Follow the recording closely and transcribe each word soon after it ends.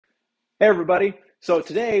Hey everybody. So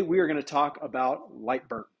today we are going to talk about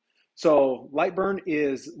Lightburn. So Lightburn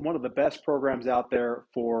is one of the best programs out there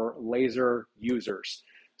for laser users.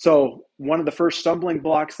 So one of the first stumbling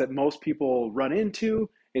blocks that most people run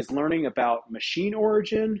into is learning about machine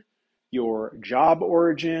origin, your job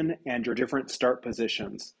origin, and your different start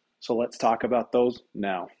positions. So let's talk about those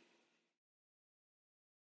now.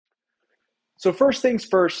 So first things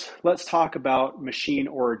first, let's talk about machine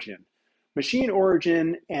origin. Machine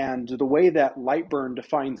origin, and the way that Lightburn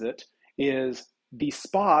defines it, is the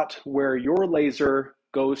spot where your laser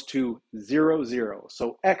goes to 0, 0.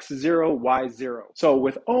 So X0, Y0. So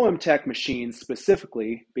with OMTech machines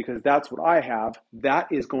specifically, because that's what I have, that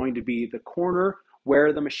is going to be the corner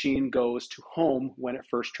where the machine goes to home when it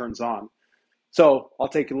first turns on. So we'll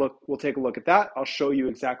take a look at that. I'll show you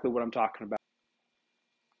exactly what I'm talking about.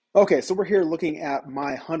 Okay, so we're here looking at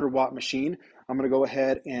my 100-watt machine. I'm going to go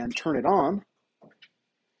ahead and turn it on.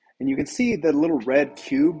 And you can see the little red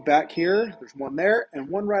cube back here. There's one there and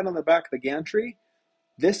one right on the back of the gantry.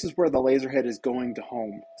 This is where the laser head is going to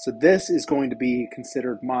home. So this is going to be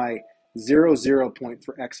considered my 0, 0 point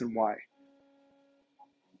for X and Y.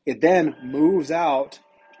 It then moves out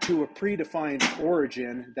to a predefined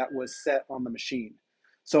origin that was set on the machine.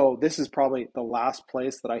 So this is probably the last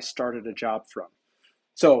place that I started a job from.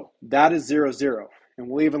 So that is 0, 0. And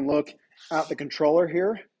we'll even look at the controller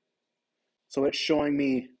here. So it's showing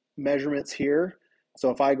me measurements here.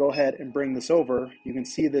 So if I go ahead and bring this over, you can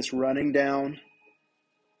see this running down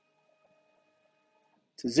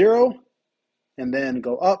to 0 and then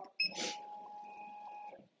go up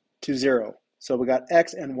to 0. So we got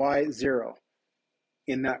X and Y 0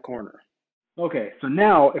 in that corner. Okay, so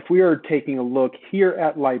now if we are taking a look here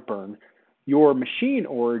at Lightburn, your machine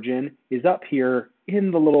origin is up here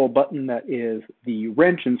in the little button that is the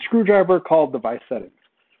wrench and screwdriver called device settings.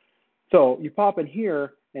 So you pop in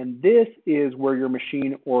here, and this is where your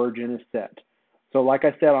machine origin is set. So like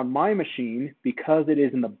I said, on my machine, because it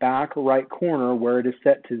is in the back right corner where it is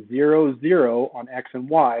set to 0, 0 on X and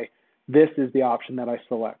Y, this is the option that I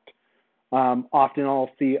select. Often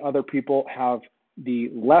I'll see other people have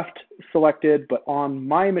the left selected, but on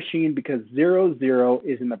my machine, because 0, 0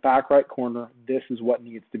 is in the back right corner, this is what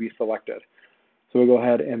needs to be selected. So we'll go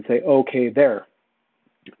ahead and say OK there.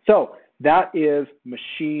 So that is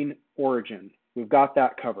machine origin. We've got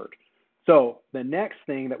that covered. So the next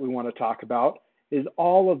thing that we want to talk about is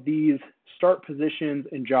all of these start positions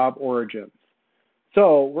and job origins.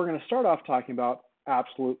 So we're going to start off talking about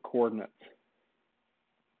absolute coordinates.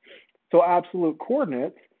 So absolute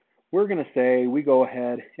coordinates, we're going to say we go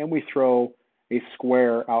ahead and we throw a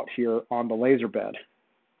square out here on the laser bed.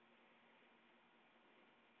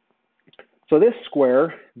 So this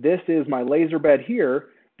square, this is my laser bed here.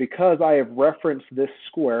 Because I have referenced this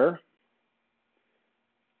square,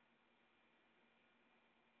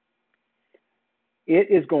 it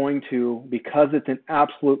is going to, because it's an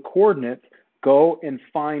absolute coordinate, go and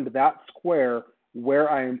find that square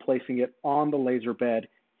where I am placing it on the laser bed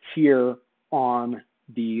here on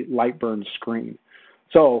the Lightburn screen.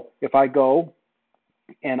 So if I go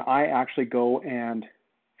and I actually go and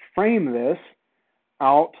frame this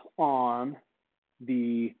out on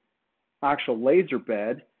the actual laser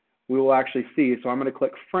bed, we will actually see. So I'm going to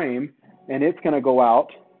click frame, and it's going to go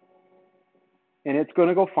out, and it's going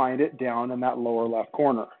to go find it down in that lower left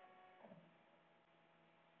corner.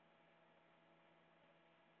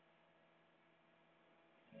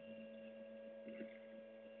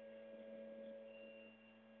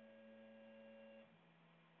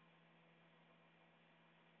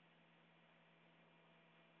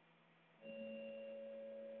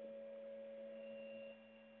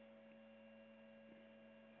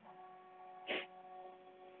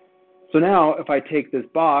 So now if I take this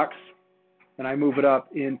box and I move it up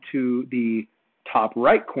into the top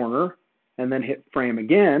right corner and then hit frame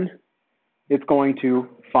again, it's going to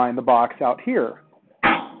find the box out here.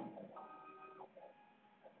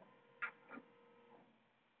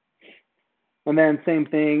 And then same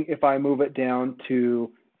thing, if I move it down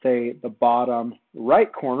to, say, the bottom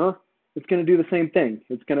right corner, it's going to do the same thing.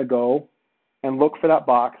 It's going to go and look for that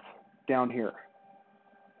box down here.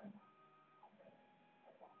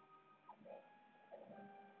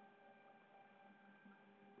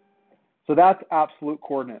 So that's absolute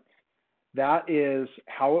coordinates. That is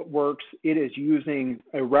how it works. It is using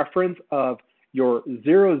a reference of your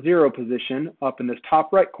 0, 0 position up in this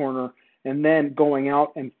top right corner, and then going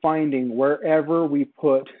out and finding wherever we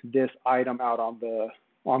put this item out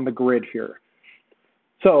on the grid here.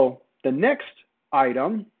 So the next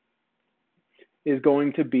item is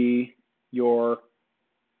going to be your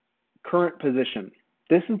current position.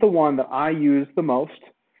 This is the one that I use the most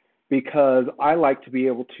because I like to be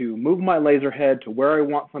able to move my laser head to where I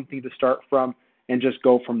want something to start from and just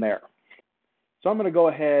go from there. So I'm going to go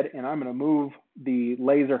ahead and I'm going to move the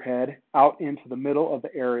laser head out into the middle of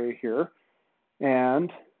the area here,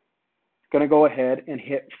 and going to go ahead and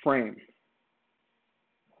hit frame.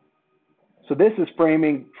 So this is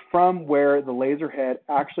framing from where the laser head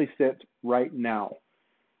actually sits right now.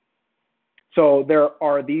 So there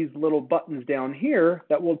are these little buttons down here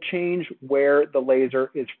that will change where the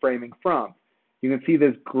laser is framing from. You can see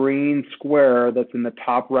this green square that's in the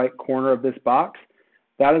top right corner of this box.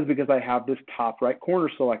 That is because I have this top right corner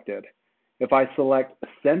selected. If I select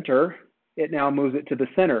center, it now moves it to the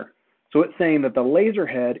center. So it's saying that the laser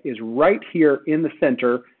head is right here in the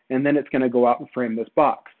center, and then it's going to go out and frame this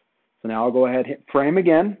box. So now I'll go ahead and hit frame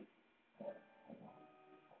again.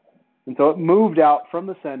 And so it moved out from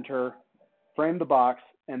the center, framed the box,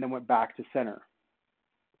 and then went back to center.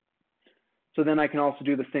 So then I can also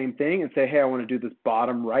do the same thing and say, hey, I want to do this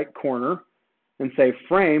bottom right corner, and say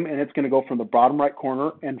frame, and it's going to go from the bottom right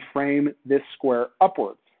corner and frame this square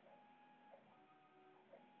upwards.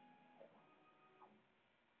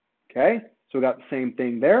 Okay, so we got the same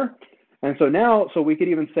thing there. And so now, so we could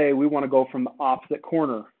even say we want to go from the opposite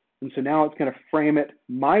corner. And so now it's going to frame it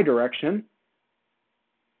my direction.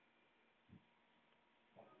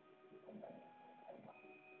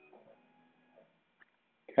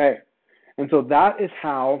 Okay, and so that is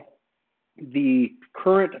how the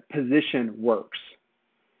current position works.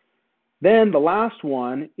 Then the last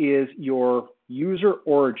one is your user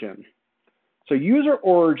origin. So user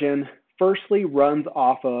origin firstly runs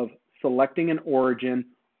off of selecting an origin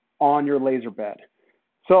on your laser bed.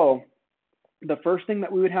 So the first thing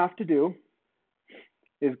that we would have to do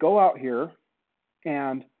is go out here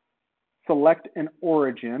and select an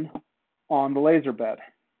origin on the laser bed.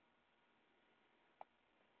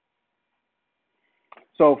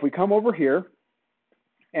 So if we come over here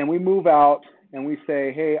and we move out and we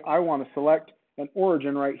say, hey, I want to select an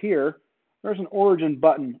origin right here, there's an origin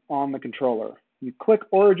button on the controller. You click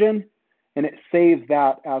origin and it saves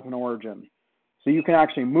that as an origin. So you can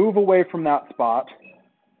actually move away from that spot.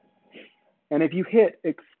 And if you hit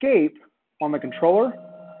escape on the controller,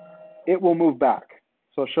 it will move back.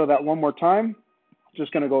 So I'll show that one more time.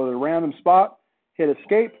 Just going to go to the random spot, hit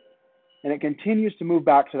escape, and it continues to move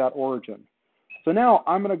back to that origin. So now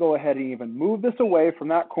I'm going to go ahead and even move this away from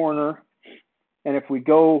that corner. And if we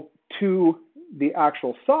go to the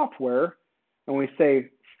actual software and we say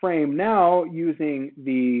frame now using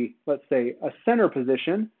the, let's say, a center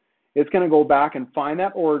position, it's going to go back and find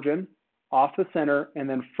that origin off the center and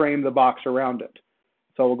then frame the box around it.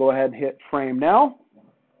 So we'll go ahead and hit frame now.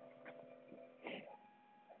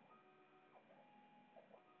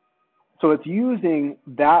 So it's using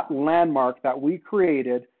that landmark that we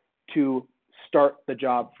created to start the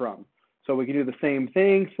job from. So we can do the same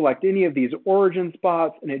thing, select any of these origin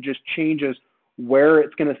spots, and it just changes where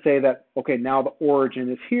it's going to say that, okay, now the origin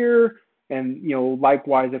is here. And, you know,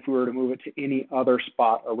 likewise, if we were to move it to any other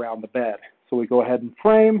spot around the bed. So we go ahead and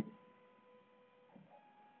frame.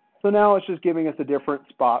 So now it's just giving us a different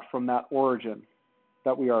spot from that origin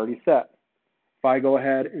that we already set. If I go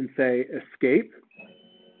ahead and say escape,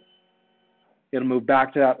 it'll move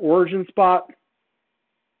back to that origin spot.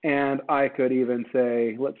 And I could even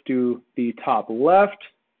say, let's do the top left,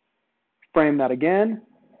 frame that again.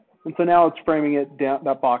 And so now it's framing it down,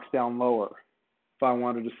 that box down lower. If I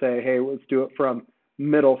wanted to say, hey, let's do it from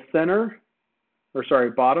middle center, or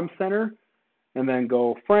sorry, bottom center, and then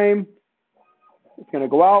go frame, it's going to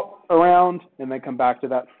go out, around, and then come back to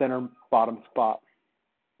that center bottom spot.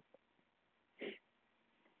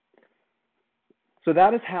 So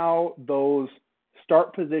that is how those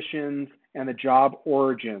start positions and the job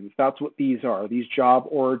origins, that's what these are, these job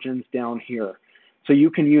origins down here. So you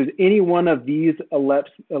can use any one of these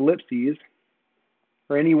ellipses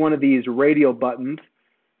or any one of these radial buttons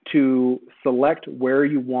to select where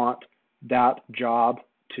you want that job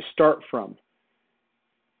to start from.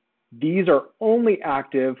 These are only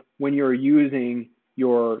active when you're using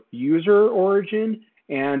your user origin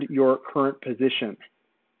and your current position.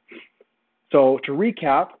 So to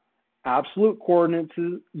recap, absolute coordinates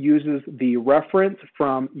uses the reference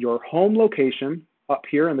from your home location up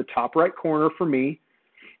here in the top right corner for me,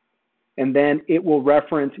 and then it will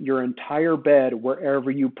reference your entire bed wherever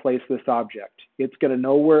you place this object. It's going to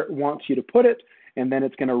know where it wants you to put it, and then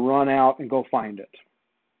it's going to run out and go find it.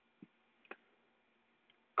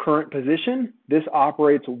 Current position, this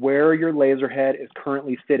operates where your laser head is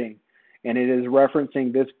currently sitting, and it is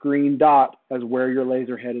referencing this green dot as where your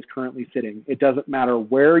laser head is currently sitting. It doesn't matter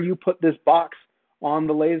where you put this box on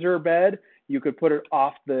the laser bed, you could put it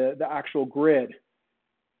off the actual grid.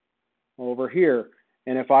 over here.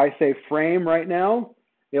 And if I say frame right now,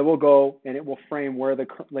 it will go and it will frame where the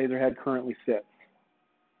laser head currently sits.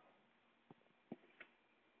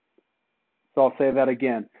 So I'll say that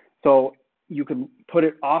again. So you can put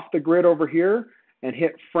it off the grid over here and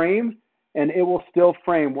hit frame, and it will still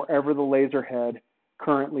frame wherever the laser head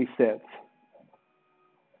currently sits.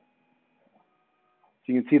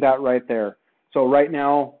 So you can see that right there. So right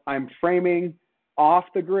now I'm framing off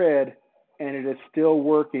the grid, and it is still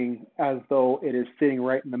working as though it is sitting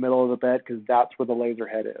right in the middle of the bed, because that's where the laser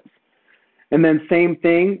head is. And then same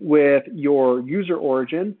thing with your user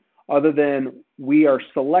origin, other than we are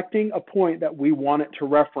selecting a point that we want it to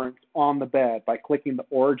reference on the bed by clicking the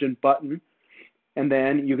origin button. And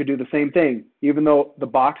then you could do the same thing. Even though the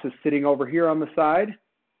box is sitting over here on the side,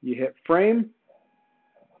 you hit frame,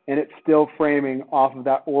 and it's still framing off of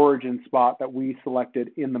that origin spot that we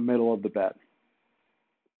selected in the middle of the bed.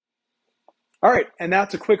 All right, and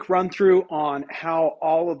that's a quick run through on how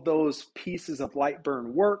all of those pieces of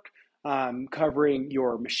Lightburn work, covering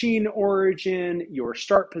your machine origin, your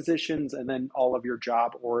start positions, and then all of your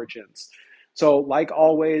job origins. So like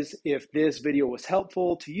always, if this video was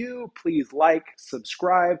helpful to you, please like,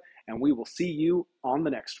 subscribe, and we will see you on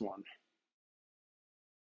the next one.